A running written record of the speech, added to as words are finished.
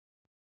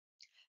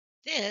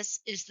This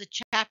is the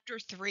Chapter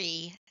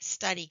 3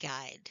 study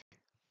guide.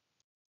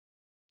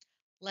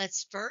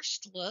 Let's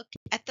first look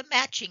at the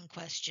matching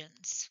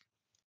questions.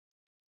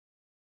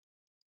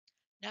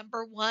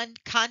 Number 1,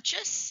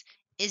 conscious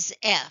is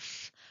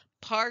F,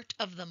 part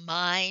of the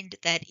mind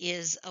that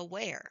is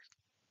aware.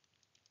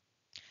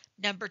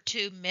 Number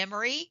 2,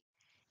 memory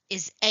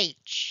is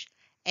H,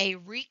 a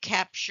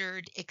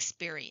recaptured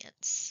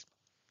experience.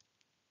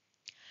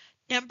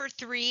 Number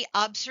 3,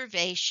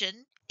 observation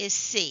is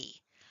C,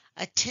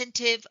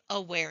 attentive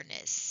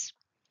awareness.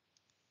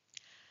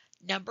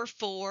 Number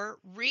 4,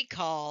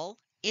 recall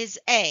is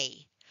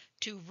A,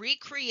 to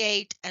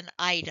recreate an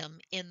item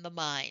in the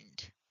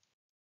mind.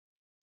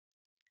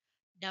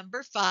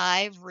 Number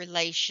 5,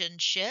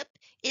 relationship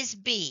is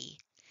B,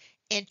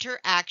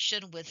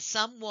 interaction with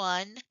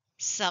someone,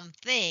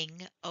 something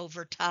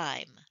over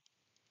time.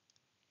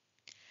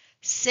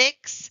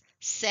 6,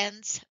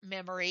 sense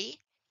memory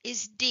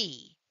is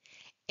D,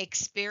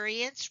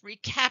 experience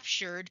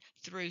recaptured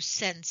through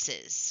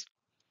senses.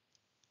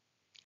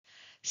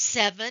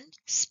 7,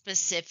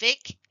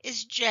 specific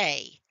is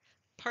J,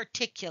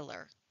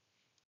 particular.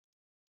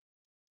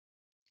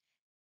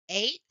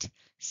 8,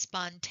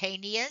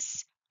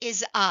 spontaneous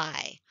is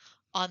I,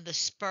 on the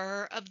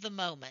spur of the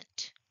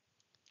moment.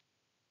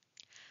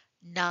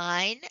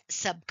 9,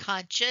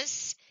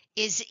 subconscious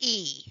is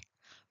E,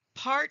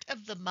 part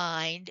of the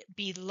mind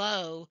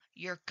below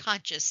your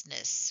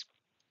consciousness.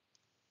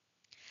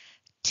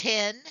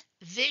 10,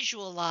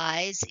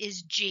 visualize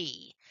is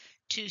G,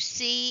 to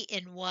see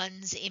in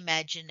one's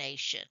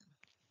imagination.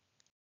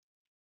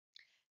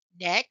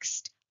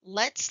 Next,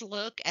 let's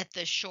look at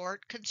the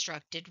short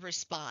constructed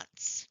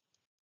response.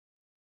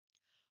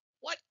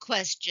 What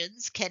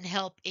questions can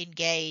help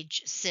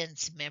engage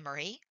sense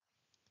memory?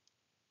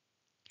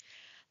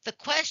 The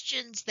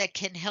questions that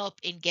can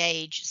help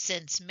engage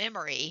sense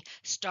memory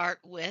start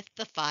with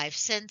the five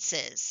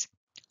senses.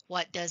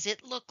 What does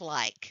it look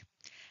like?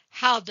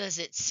 How does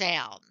it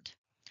sound?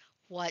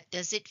 What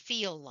does it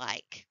feel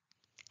like?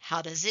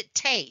 How does it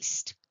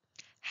taste?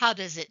 How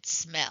does it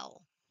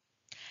smell?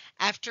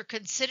 After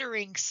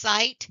considering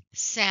sight,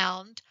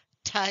 sound,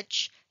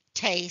 touch,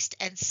 taste,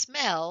 and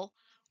smell,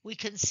 we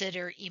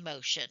consider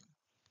emotion.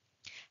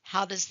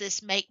 How does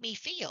this make me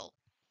feel?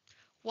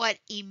 What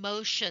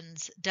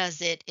emotions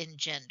does it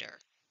engender?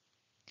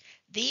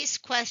 These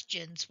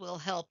questions will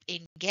help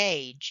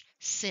engage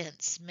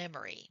sense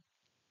memory.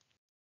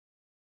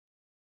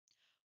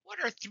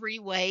 What are 3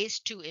 ways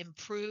to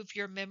improve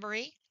your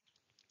memory?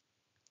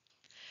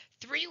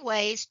 3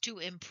 ways to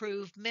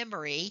improve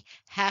memory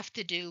have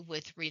to do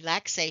with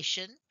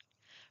relaxation,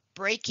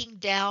 breaking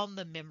down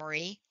the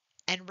memory,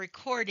 and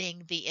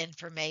recording the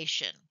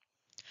information.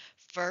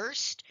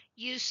 First,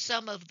 use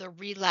some of the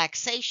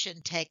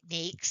relaxation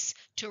techniques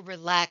to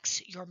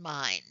relax your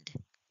mind.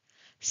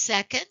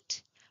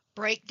 Second,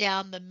 break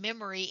down the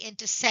memory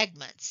into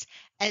segments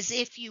as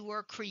if you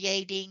were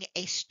creating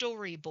a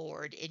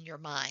storyboard in your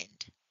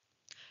mind.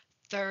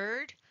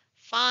 Third,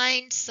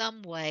 find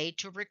some way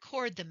to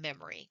record the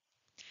memory.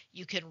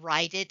 You can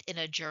write it in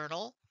a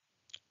journal,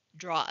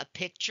 draw a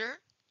picture,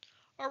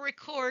 or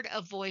record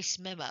a voice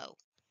memo.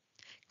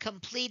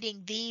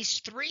 Completing these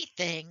 3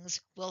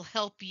 things will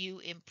help you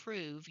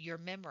improve your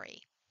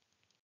memory.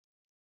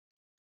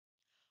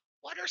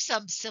 What are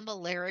some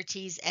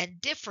similarities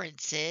and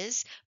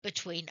differences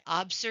between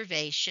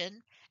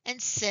observation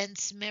and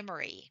sense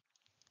memory?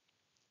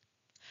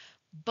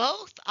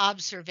 Both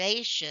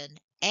observation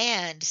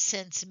and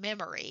sense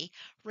memory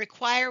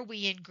require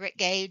we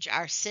engage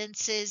our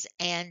senses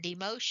and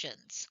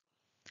emotions.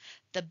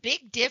 The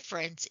big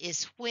difference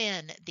is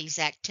when these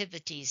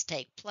activities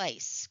take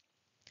place.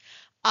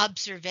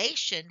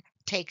 Observation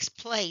takes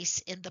place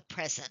in the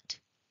present.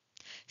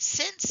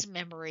 Sense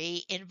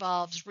memory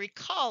involves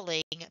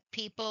recalling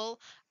people,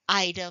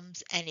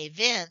 items, and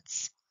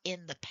events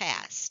in the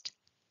past.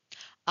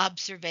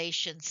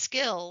 Observation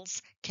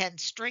skills can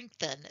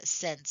strengthen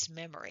sense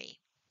memory.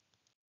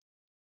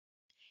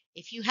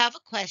 If you have a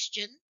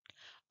question,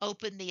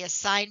 open the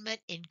assignment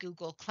in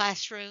Google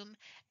Classroom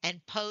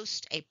and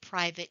post a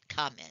private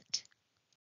comment.